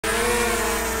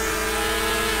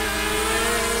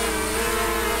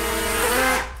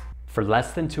For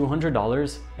less than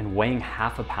 $200 and weighing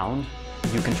half a pound,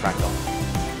 you can track dogs.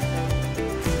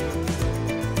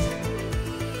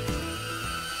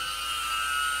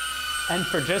 And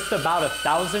for just about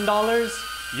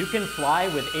 $1,000, you can fly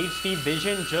with HD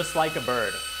vision just like a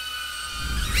bird.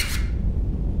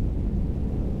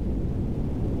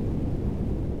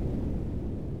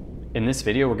 In this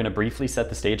video, we're going to briefly set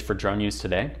the stage for drone use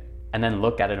today, and then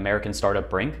look at an American startup,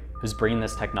 BRINC, who's bringing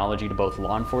this technology to both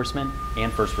law enforcement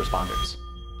and first responders.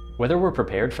 Whether we're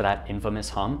prepared for that infamous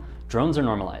hum, drones are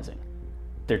normalizing.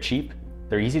 They're cheap,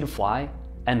 they're easy to fly,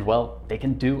 and well, they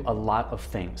can do a lot of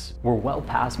things. We're well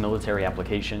past military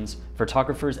applications.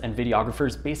 Photographers and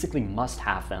videographers basically must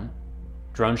have them.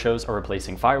 Drone shows are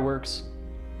replacing fireworks,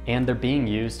 and they're being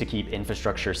used to keep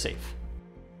infrastructure safe.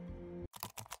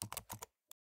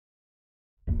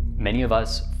 Many of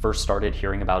us first started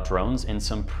hearing about drones in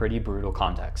some pretty brutal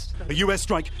context. A US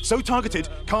strike so targeted,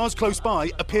 cars close by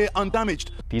appear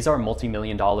undamaged. These are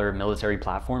multi-million-dollar military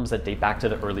platforms that date back to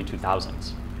the early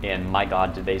 2000s. And my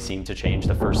God, did they seem to change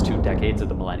the first 2 decades of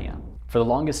the millennia. For the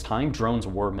longest time, drones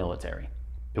were military.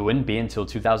 It wouldn't be until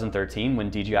 2013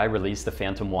 when DJI released the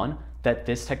Phantom 1 that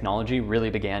this technology really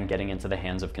began getting into the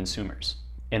hands of consumers.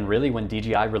 And really, when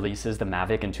DJI releases the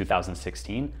Mavic in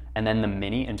 2016 and then the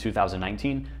Mini in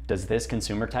 2019, does this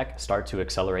consumer tech start to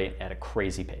accelerate at a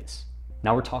crazy pace.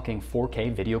 Now we're talking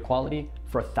 4K video quality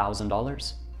for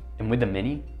 $1,000. And with the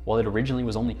Mini, while it originally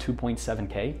was only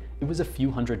 2.7K, it was a few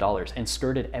 $100s and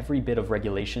skirted every bit of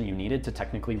regulation you needed to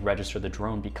technically register the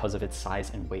drone because of its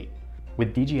size and weight.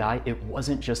 With DJI, it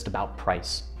wasn't just about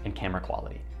price and camera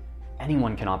quality.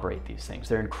 Anyone can operate these things.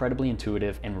 They're incredibly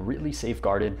intuitive and really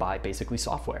safeguarded by basically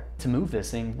software. To move this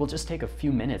thing will just take a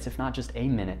few minutes, if not just a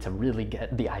minute, to really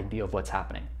get the idea of what's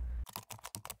happening.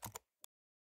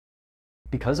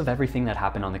 Because of everything that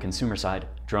happened on the consumer side,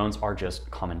 drones are just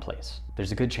commonplace.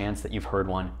 There's a good chance that you've heard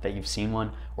one, that you've seen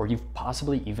one, or you've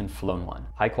possibly even flown one.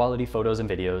 High quality photos and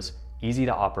videos, easy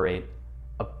to operate,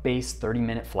 a base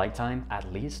 30-minute flight time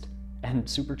at least, and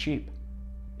super cheap.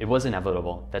 It was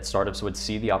inevitable that startups would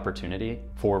see the opportunity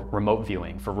for remote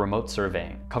viewing, for remote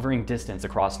surveying, covering distance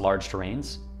across large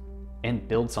terrains, and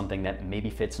build something that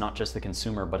maybe fits not just the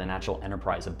consumer, but an actual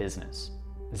enterprise, a business.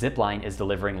 Zipline is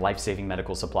delivering life-saving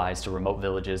medical supplies to remote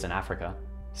villages in Africa.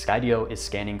 Skydio is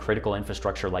scanning critical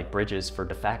infrastructure like bridges for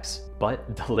defects,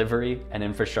 but delivery and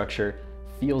infrastructure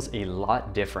feels a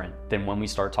lot different than when we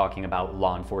start talking about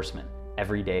law enforcement,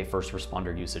 everyday first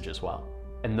responder usage as well.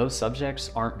 And those subjects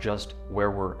aren't just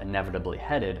where we're inevitably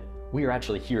headed, we are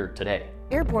actually here today.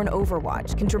 Airborne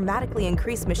overwatch can dramatically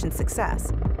increase mission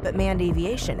success, but manned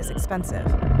aviation is expensive.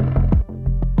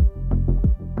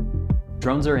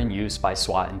 Drones are in use by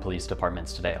SWAT and police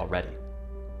departments today already.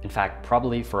 In fact,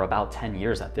 probably for about 10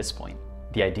 years at this point.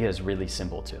 The idea is really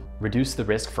simple too. Reduce the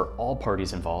risk for all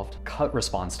parties involved, cut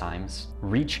response times,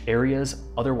 reach areas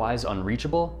otherwise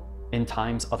unreachable, in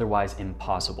times otherwise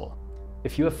impossible.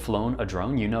 If you have flown a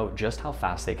drone, you know just how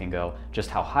fast they can go,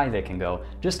 just how high they can go,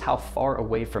 just how far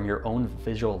away from your own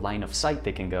visual line of sight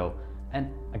they can go,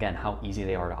 and again, how easy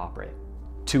they are to operate.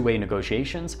 Two-way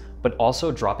negotiations, but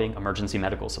also dropping emergency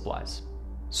medical supplies.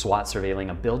 SWAT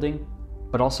surveilling a building,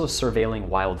 but also surveilling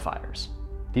wildfires.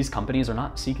 These companies are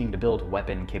not seeking to build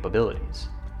weapon capabilities,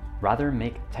 rather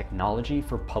make technology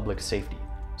for public safety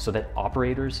so that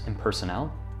operators and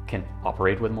personnel can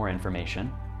operate with more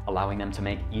information, allowing them to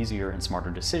make easier and smarter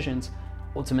decisions,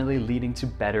 ultimately leading to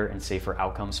better and safer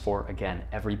outcomes for, again,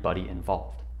 everybody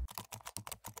involved.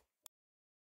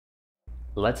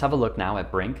 Let's have a look now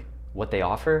at BRINC, what they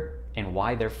offer, and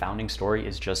why their founding story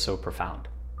is just so profound.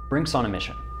 BRINC's on a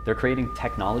mission. They're creating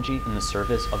technology in the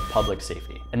service of public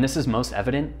safety. And this is most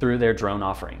evident through their drone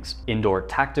offerings: indoor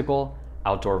tactical,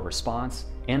 outdoor response,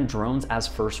 and drones as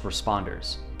first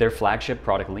responders. Their flagship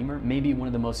product, LEMUR, may be one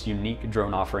of the most unique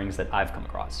drone offerings that I've come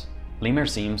across. LEMUR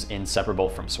seems inseparable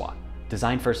from SWAT.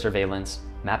 Designed for surveillance,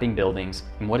 mapping buildings,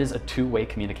 and what is a two-way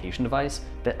communication device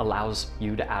that allows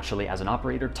you to actually, as an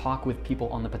operator, talk with people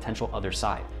on the potential other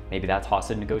side. Maybe that's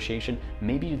hostage negotiation,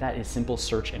 maybe that is simple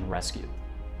search and rescue.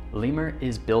 LEMUR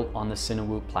is built on the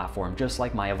Sinewu platform, just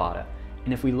like Mayavada.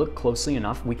 And if we look closely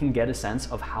enough, we can get a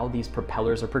sense of how these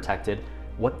propellers are protected,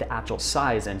 what the actual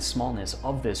size and smallness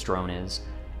of this drone is,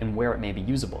 and where it may be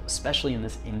usable, especially in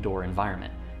this indoor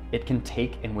environment. It can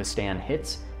take and withstand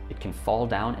hits, it can fall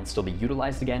down and still be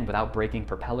utilized again without breaking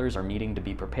propellers or needing to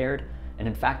be repaired. And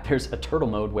in fact, there's a turtle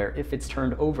mode where if it's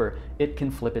turned over, it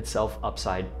can flip itself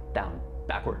upside down,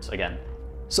 backwards again,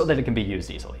 so that it can be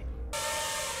used easily.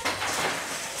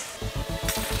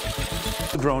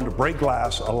 The drone to break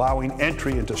glass, allowing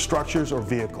entry into structures or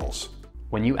vehicles.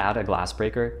 When you add a glass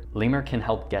breaker, LEMUR can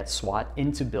help get SWAT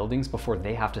into buildings before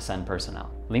they have to send personnel.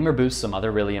 LEMUR boosts some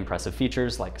other really impressive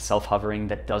features like self-hovering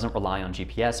that doesn't rely on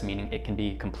GPS, meaning it can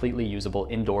be completely usable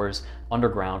indoors,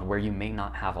 underground, where you may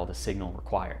not have all the signal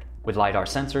required. With LiDAR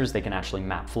sensors, they can actually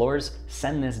map floors,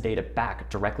 send this data back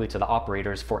directly to the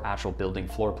operators for actual building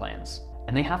floor plans.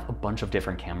 And they have a bunch of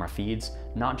different camera feeds,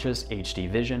 not just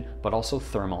HD vision, but also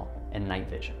thermal and night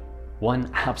vision. One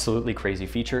absolutely crazy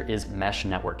feature is mesh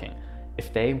networking.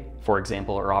 If they, for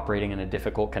example, are operating in a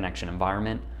difficult connection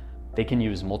environment, they can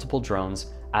use multiple drones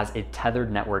as a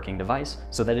tethered networking device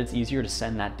so that it's easier to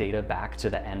send that data back to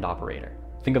the end operator.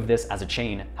 Think of this as a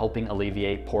chain helping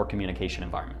alleviate poor communication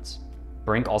environments.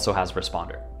 BRINC also has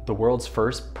Responder, the world's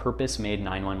first purpose-made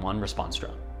 911 response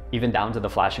drone, even down to the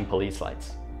flashing police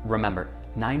lights. Remember,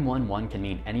 911 can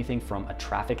mean anything from a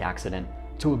traffic accident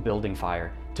to a building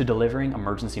fire to delivering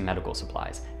emergency medical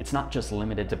supplies. It's not just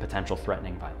limited to potential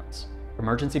threatening violence.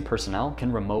 Emergency personnel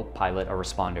can remote pilot a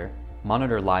responder,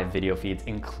 monitor live video feeds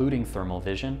including thermal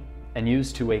vision, and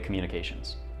use two-way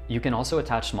communications. You can also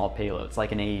attach small payloads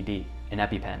like an AED, an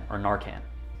EpiPen, or Narcan.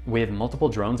 With multiple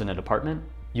drones in a department,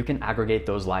 you can aggregate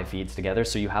those live feeds together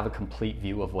so you have a complete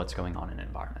view of what's going on in an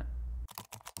environment.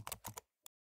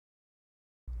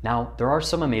 Now, there are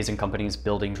some amazing companies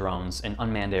building drones and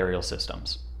unmanned aerial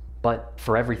systems. But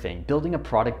for everything, building a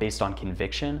product based on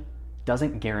conviction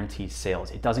doesn't guarantee sales.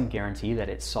 It doesn't guarantee that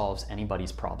it solves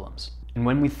anybody's problems. And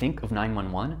when we think of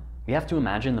 911, we have to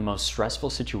imagine the most stressful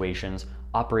situations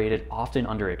operated often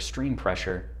under extreme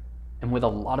pressure and with a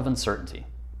lot of uncertainty.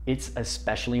 It's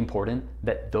especially important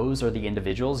that those are the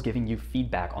individuals giving you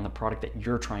feedback on the product that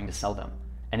you're trying to sell them.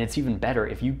 And it's even better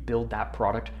if you build that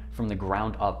product from the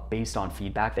ground up based on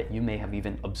feedback that you may have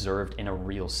even observed in a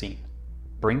real scene.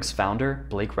 BRINC's founder,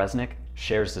 Blake Resnick,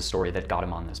 shares the story that got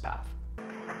him on this path.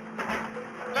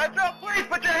 Metro, please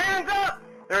put your hands up!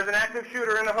 There's an active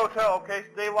shooter in the hotel, okay?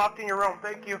 Stay locked in your room,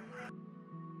 thank you.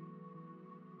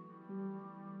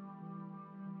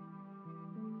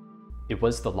 It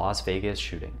was the Las Vegas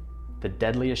shooting, the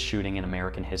deadliest shooting in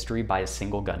American history by a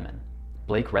single gunman.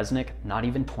 Blake Resnick, not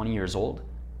even 20 years old,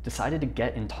 decided to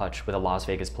get in touch with the Las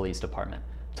Vegas Police Department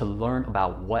to learn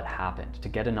about what happened, to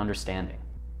get an understanding.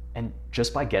 And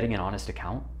just by getting an honest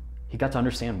account, he got to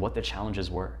understand what the challenges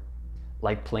were.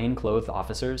 Like plainclothed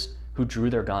officers who drew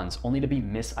their guns only to be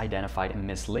misidentified and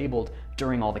mislabeled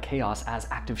during all the chaos as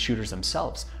active shooters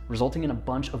themselves, resulting in a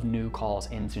bunch of new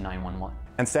calls into 911.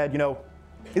 And said, you know,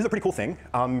 this is a pretty cool thing.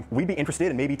 We'd be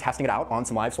interested in maybe testing it out on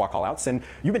some live SWAT callouts, and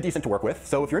you've been decent to work with,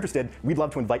 so if you're interested, we'd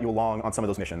love to invite you along on some of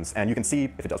those missions, and you can see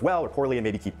if it does well or poorly and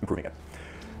maybe keep improving it.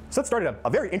 So it started a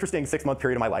very interesting 6-month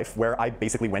period of my life where I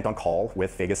basically went on call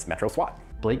with Vegas Metro SWAT.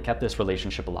 Blake kept this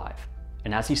relationship alive,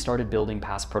 and as he started building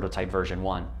past prototype version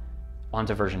 1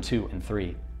 onto version 2 and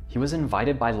 3, he was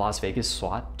invited by Las Vegas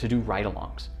SWAT to do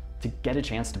ride-alongs, to get a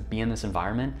chance to be in this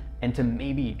environment and to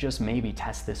maybe, just maybe,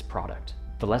 test this product.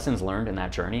 The lessons learned in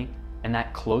that journey and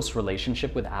that close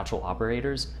relationship with actual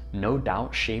operators no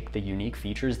doubt shaped the unique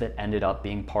features that ended up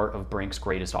being part of BRINC's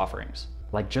greatest offerings.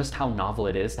 Like just how novel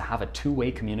it is to have a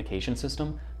two-way communication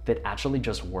system that actually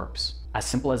just works. As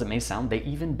simple as it may sound, they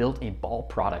even built a ball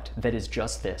product that is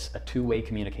just this, a two-way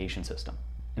communication system.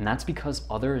 And that's because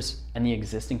others and the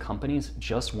existing companies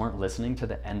just weren't listening to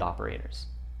the end operators.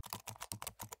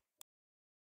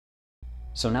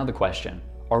 So now the question,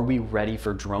 are we ready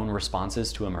for drone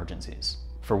responses to emergencies?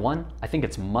 For one, I think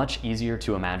it's much easier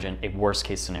to imagine a worst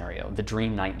case scenario, the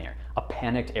dream nightmare, a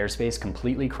panicked airspace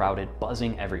completely crowded,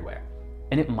 buzzing everywhere.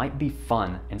 And it might be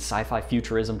fun and sci-fi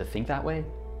futurism to think that way,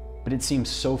 but it seems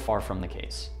so far from the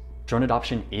case. Drone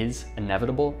adoption is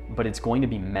inevitable, but it's going to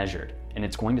be measured, and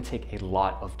it's going to take a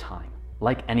lot of time.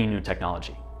 Like any new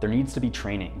technology, there needs to be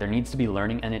training, there needs to be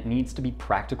learning, and it needs to be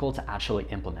practical to actually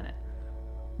implement it.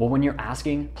 Well, when you're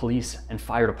asking police and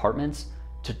fire departments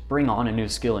to bring on a new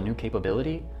skill, a new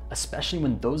capability, especially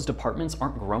when those departments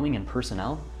aren't growing in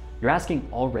personnel, you're asking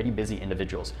already busy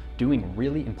individuals doing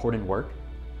really important work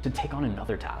to take on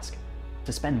another task,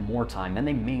 to spend more time than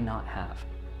they may not have.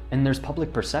 And there's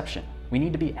public perception. We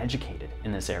need to be educated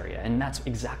in this area, and that's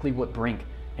exactly what BRINC,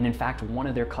 and in fact, one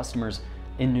of their customers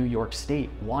in New York State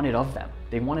wanted of them.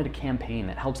 They wanted a campaign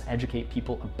that helps educate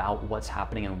people about what's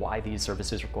happening and why these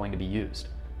services are going to be used.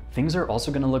 Things are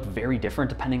also going to look very different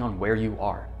depending on where you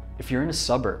are. If you're in a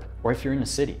suburb or if you're in a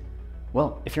city.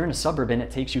 Well, if you're in a suburb and it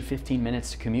takes you 15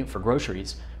 minutes to commute for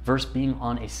groceries versus being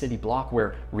on a city block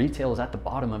where retail is at the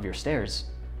bottom of your stairs,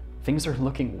 things are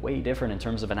looking way different in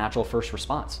terms of an actual first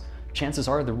response. Chances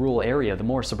are the rural area, the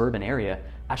more suburban area,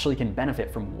 actually can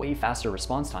benefit from way faster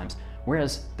response times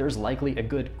whereas there's likely a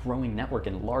good growing network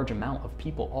and large amount of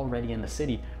people already in the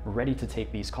city ready to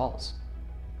take these calls.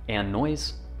 And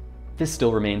noise? This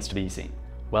still remains to be seen.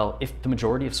 Well, if the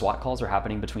majority of SWAT calls are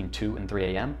happening between 2 and 3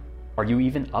 a.m., are you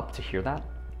even up to hear that?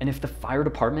 And if the fire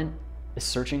department is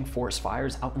searching forest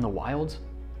fires out in the wild,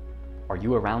 are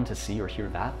you around to see or hear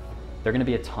that? There are going to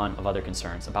be a ton of other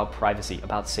concerns about privacy,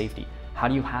 about safety. How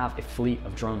do you have a fleet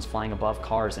of drones flying above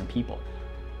cars and people?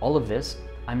 All of this,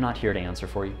 I'm not here to answer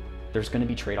for you. There's going to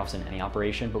be trade-offs in any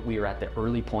operation, but we are at the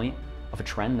early point of a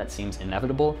trend that seems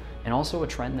inevitable, and also a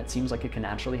trend that seems like it can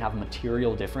actually have a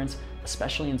material difference,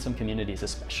 especially in some communities,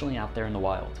 especially out there in the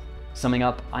wild. Summing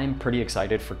up, I'm pretty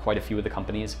excited for quite a few of the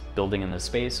companies building in this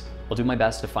space. I'll do my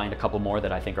best to find a couple more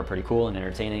that I think are pretty cool and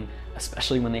entertaining,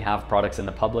 especially when they have products in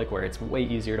the public where it's way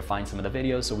easier to find some of the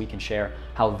videos so we can share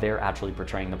how they're actually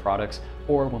portraying the products,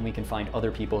 or when we can find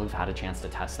other people who've had a chance to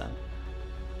test them.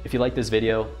 If you like this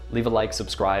video, leave a like,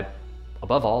 subscribe.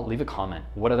 Above all, leave a comment.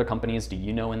 What other companies do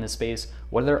you know in this space?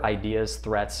 What other ideas,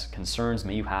 threats, concerns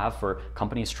may you have for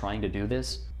companies trying to do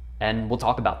this? And we'll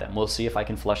talk about them. We'll see if I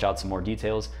can flesh out some more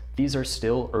details. These are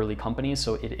still early companies,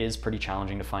 so it is pretty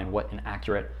challenging to find what an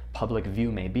accurate public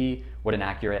view may be, what an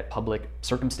accurate public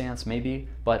circumstance may be,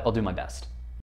 but I'll do my best.